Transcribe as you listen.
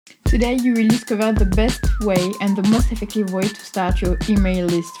Today you will discover the best way and the most effective way to start your email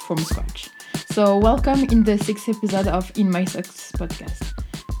list from scratch. So welcome in the 6th episode of In My Socks podcast.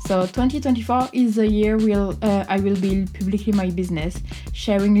 So 2024 is the year I will build publicly my business,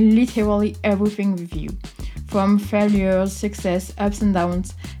 sharing literally everything with you. From failures, success, ups and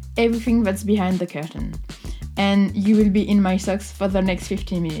downs, everything that's behind the curtain. And you will be in my socks for the next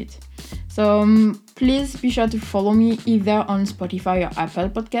 15 minutes. So please be sure to follow me either on Spotify or Apple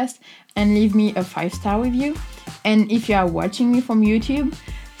Podcast and leave me a 5-star review. And if you are watching me from YouTube,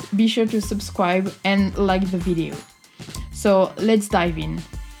 be sure to subscribe and like the video. So let's dive in.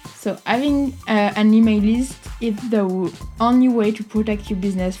 So having an email list is the only way to protect your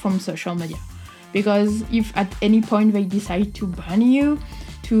business from social media. Because if at any point they decide to ban you,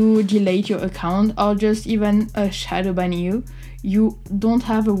 to delete your account, or just even shadow ban you, you don't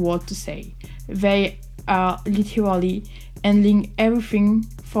have a word to say. They are literally handling everything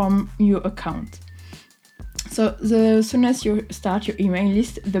from your account. So the sooner you start your email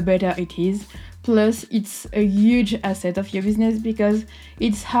list, the better it is. Plus, it's a huge asset of your business because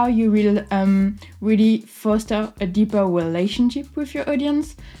it's how you will really foster a deeper relationship with your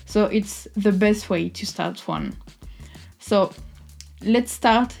audience. So it's the best way to start one. So let's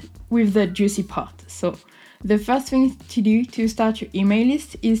start with the juicy part. So the first thing to do to start your email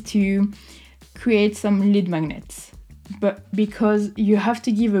list is to create some lead magnets. But because you have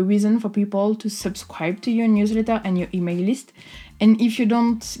to give a reason for people to subscribe to your newsletter and your email list. And if you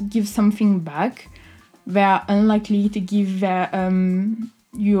don't give something back, they are unlikely to give their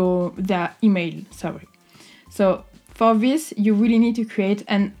email. So for this, you really need to create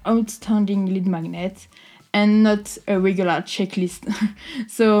an outstanding lead magnet and not a regular checklist.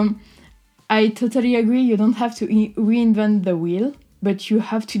 So I totally agree, you don't have to reinvent the wheel, but you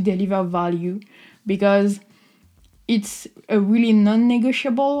have to deliver value because it's a really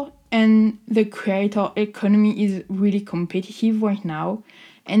non-negotiable, and the creator economy is really competitive right now.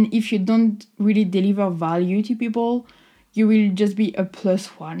 And if you don't really deliver value to people, you will just be a plus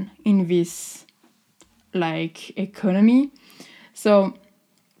one in this economy. So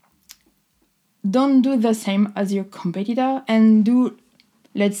don't do the same as your competitor and do,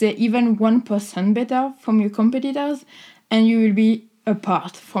 let's say, even 1% better from your competitors, and you will be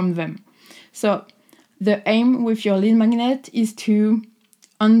apart from them. So the aim with your lead magnet is to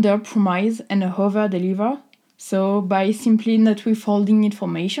under-promise and over-deliver. So by simply not withholding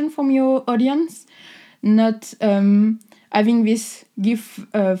information from your audience, not having this give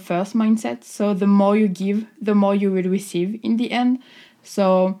first mindset. So the more you give, the more you will receive in the end.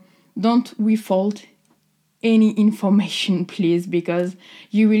 So don't withhold any information, please, because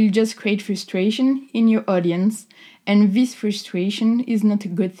you will just create frustration in your audience, and this frustration is not a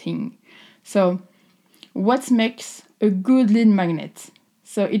good thing. So what makes a good lead magnet?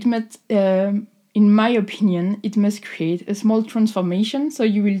 So it must, in my opinion, it must create a small transformation. So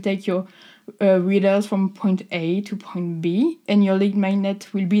you will take your readers from point A to point B, and your lead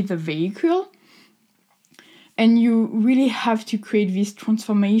magnet will be the vehicle. And you really have to create this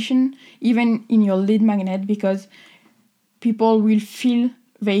transformation even in your lead magnet, because people will feel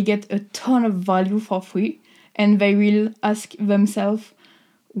they get a ton of value for free, and they will ask themselves,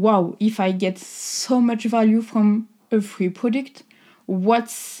 wow, if I get so much value from a free product,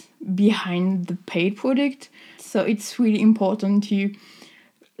 what's behind the paid product? So it's really important to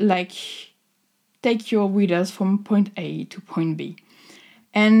take your readers from point A to point B.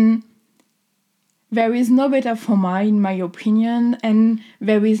 And there is no better format, in my opinion, and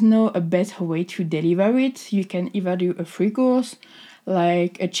there is no a better way to deliver it. You can either do a free course,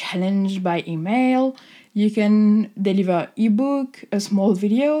 like a challenge by email. You can deliver ebook, a small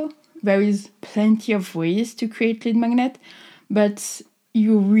video. There is plenty of ways to create lead magnet, but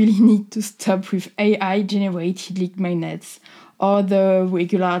you really need to stop with AI generated lead magnets or the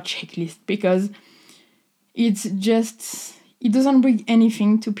regular checklist, because it doesn't bring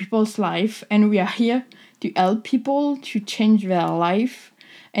anything to people's life, and we are here to help people to change their life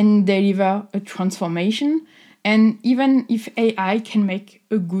and deliver a transformation. And even if AI can make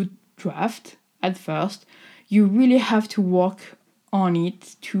a good draft at first, you really have to work on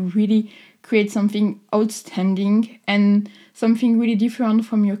it to really create something outstanding and something really different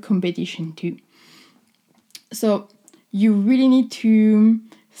from your competition too. So you really need to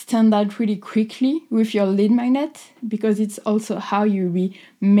stand out really quickly with your lead magnet, because it's also how you be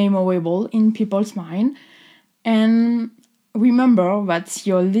memorable in people's mind. And remember that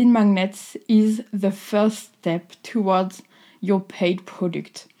your lead magnet is the first step towards your paid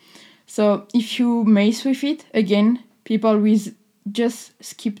product. So if you mess with it, again, people will just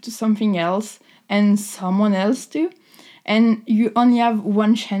skip to something else and someone else too. And you only have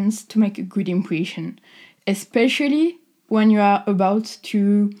one chance to make a good impression, especially when you are about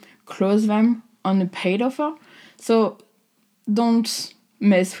to close them on a paid offer. So don't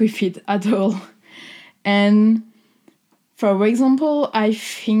mess with it at all. And for example, I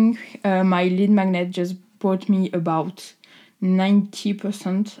think my lead magnet just brought me about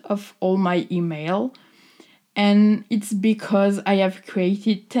 90% of all my email. And it's because I have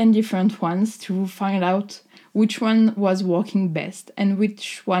created 10 different ones to find out which one was working best and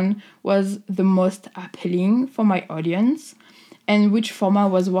which one was the most appealing for my audience and which format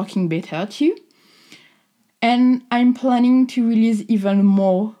was working better too. And I'm planning to release even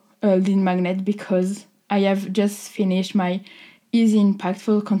more lead magnet because I have just finished my Easy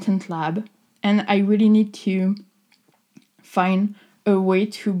Impactful Content Lab and I really need to find a way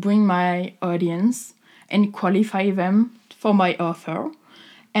to bring my audience and qualify them for my offer.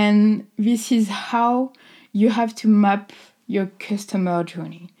 And this is how you have to map your customer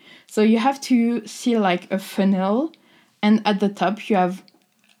journey. So you have to see like a funnel, and at the top you have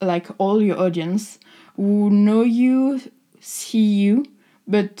like all your audience who know you, see you,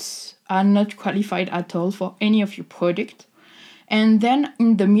 but are not qualified at all for any of your product. And then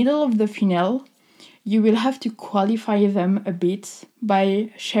in the middle of the funnel, you will have to qualify them a bit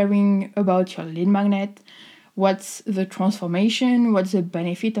by sharing about your lead magnet, what's the transformation, what's the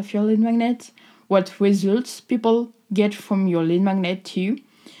benefit of your lead magnet, what results people get from your lead magnet too.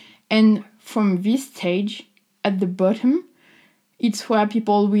 And from this stage, at the bottom, it's where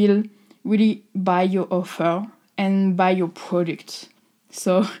people will really buy your offer and buy your product.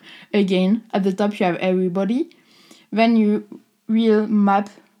 So again, at the top you have everybody. Then you will map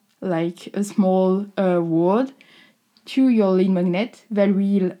like a small word to your lead magnet that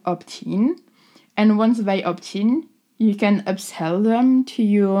will opt in. And once they opt in, you can upsell them to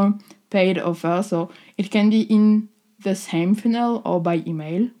your paid offer. So it can be in the same funnel or by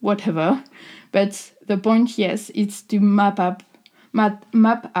email, whatever. But the point, yes, is to map out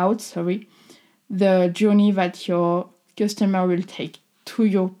the journey that your customer will take to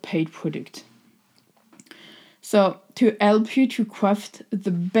your paid product. So to help you to craft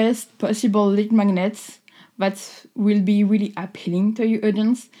the best possible lead magnets that will be really appealing to your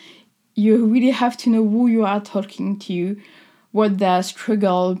audience, you really have to know who you are talking to, what their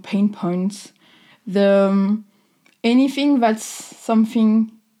struggle, pain points, anything that's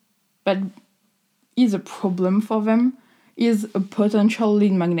something that is a problem for them is a potential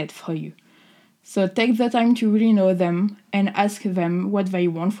lead magnet for you. So take the time to really know them and ask them what they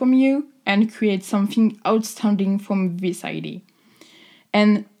want from you and create something outstanding from this idea.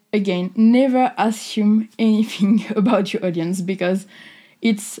 And again, never assume anything about your audience because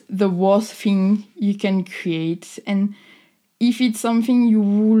it's the worst thing you can create. And if it's something you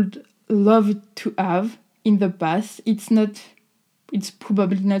would love to have in the past, it's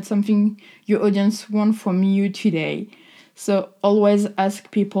probably not something your audience want from you today. So always ask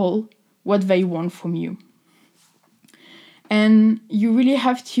people what they want from you. And you really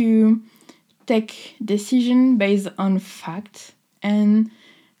have to take decision based on facts and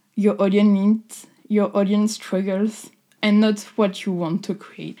your audience needs, your audience struggles, and not what you want to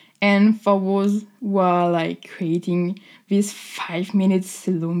create. And for those who are like creating this 5 minutes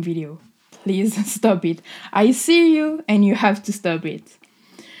Zoom video, please stop it. I see you and you have to stop it.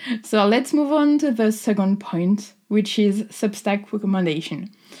 So let's move on to the second point, which is Substack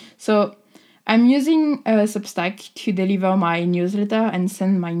recommendation. So I'm using Substack to deliver my newsletter and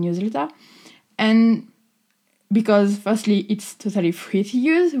send my newsletter. And because firstly, it's totally free to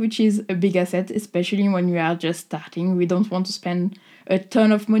use, which is a big asset, especially when you are just starting. We don't want to spend a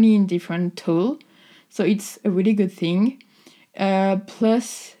ton of money in different tools. So it's a really good thing.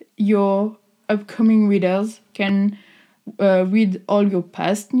 Plus, your upcoming readers can read all your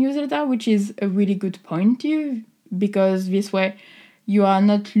past newsletter, which is a really good point too, because this way you are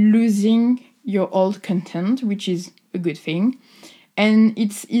not losing your old content, which is a good thing. And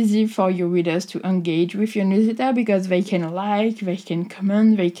it's easy for your readers to engage with your newsletter because they can like, they can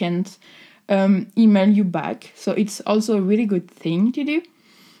comment, they can email you back. So it's also a really good thing to do.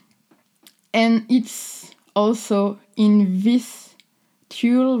 And it's also in this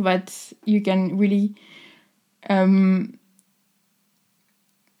tool that you can really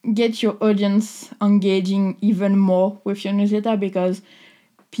get your audience engaging even more with your newsletter because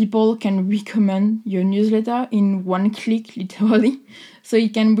people can recommend your newsletter in one click, literally. So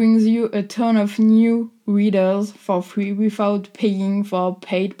it can bring you a ton of new readers for free without paying for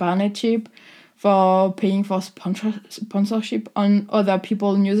paid partnership, for paying for sponsorship on other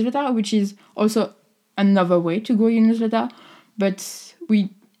people's newsletter, which is also another way to grow your newsletter. But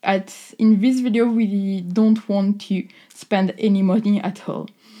we in this video, we don't want to spend any money at all.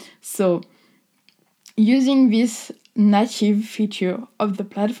 So using this native feature of the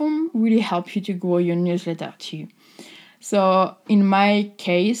platform really helps you to grow your newsletter too. So in my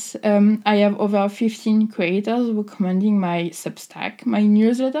case, I have over 15 creators recommending my Substack, my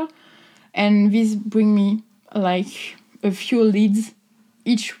newsletter, and this bring me like a few leads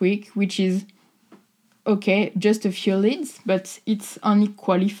each week, which is okay, just a few leads, but it's only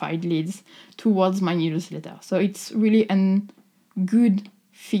qualified leads towards my newsletter. So it's really a good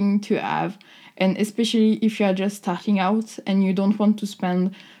thing to have, and especially if you are just starting out and you don't want to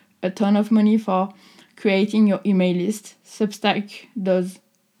spend a ton of money for creating your email list, Substack does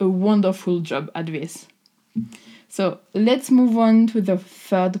a wonderful job at this. So let's move on to the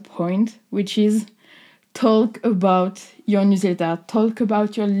third point, which is talk about your newsletter, talk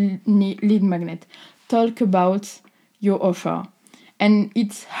about your lead magnet, talk about your offer. And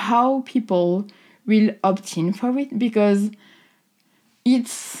it's how people will opt in for it, because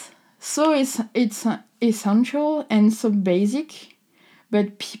it's essential and so basic,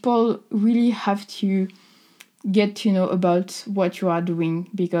 but people really have to get to know about what you are doing,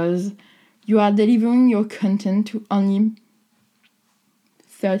 because you are delivering your content to only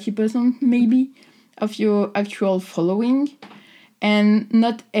 30% maybe of your actual following, and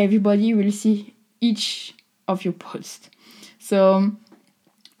not everybody will see each of your posts. So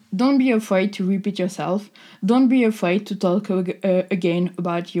don't be afraid to repeat yourself. Don't be afraid to talk again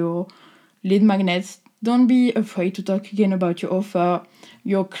about your lead magnets. Don't be afraid to talk again about your offer,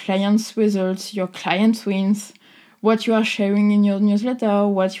 your clients' results, your clients' wins, what you are sharing in your newsletter,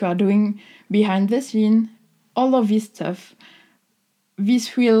 what you are doing behind the scene, all of this stuff.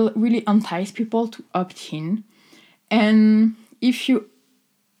 This will really entice people to opt in. And if you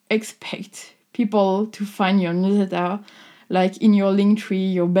expect people to find your newsletter like in your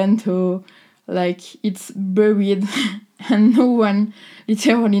Linktree, your bento, like it's buried and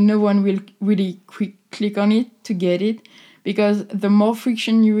literally no one will really click on it to get it, because the more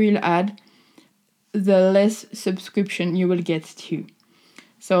friction you will add, the less subscription you will get to.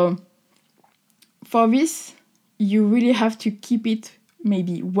 So for this, you really have to keep it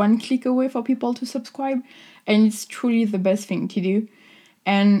maybe one click away for people to subscribe, and it's truly the best thing to do.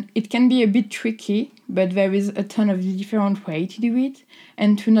 And it can be a bit tricky, but there is a ton of different ways to do it,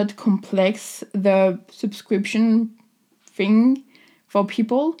 and to not complex the subscription thing for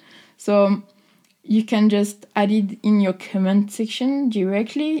people. So you can just add it in your comment section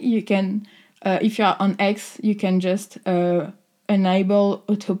directly. You can, if you are on X, you can just enable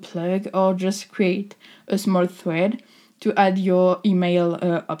auto plug, or just create a small thread to add your email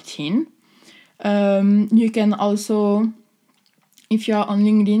opt-in. You can also, if you are on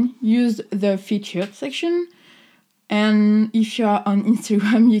LinkedIn, use the featured section. And if you are on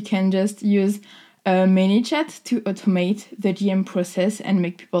Instagram, you can just use ManyChat to automate the DM process and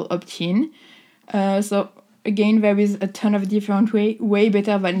make people opt in. So again, there is a ton of different way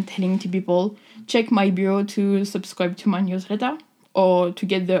better than telling to people, check my bio to subscribe to my newsletter or to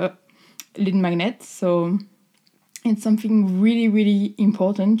get the lead magnet. So it's something really, really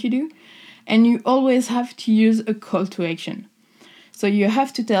important to do. And you always have to use a call to action. So you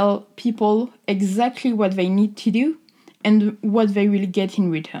have to tell people exactly what they need to do and what they will get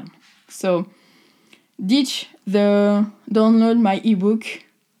in return. So ditch the download my ebook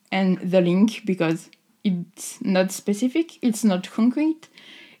and the link, because it's not specific, it's not concrete,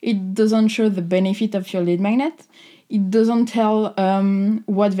 it doesn't show the benefit of your lead magnet, it doesn't tell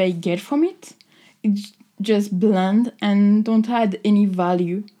what they get from it, it's just bland and don't add any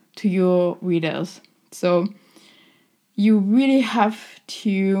value to your readers. So you really have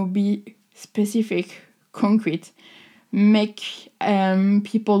to be specific, concrete, make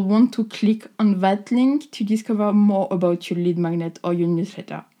people want to click on that link to discover more about your lead magnet or your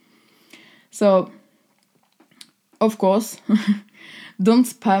newsletter. So, of course, don't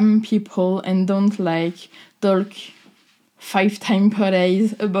spam people and don't talk 5 times per day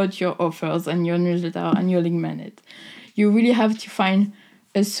about your offers and your newsletter and your lead magnet. You really have to find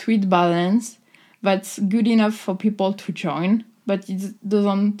a sweet balance that's good enough for people to join, but it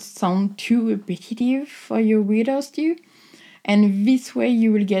doesn't sound too repetitive for your readers too. And this way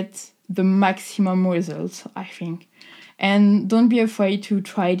you will get the maximum results, I think. And don't be afraid to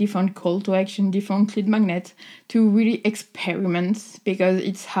try different call to action, different lead magnets, to really experiment, because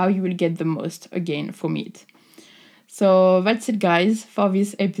it's how you will get the most again from it. So that's it, guys, for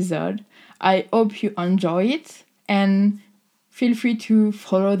this episode. I hope you enjoy it, and feel free to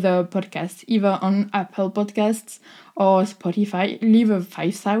follow the podcast either on Apple Podcasts or Spotify. Leave a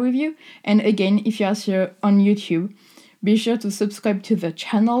 5-star review. And again, if you are here on YouTube, Be sure to subscribe to the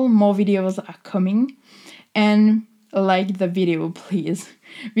channel, more videos are coming, and like the video, please.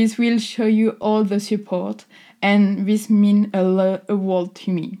 This will show you all the support, and this means a world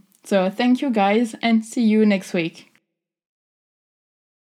to me. So thank you guys, and see you next week.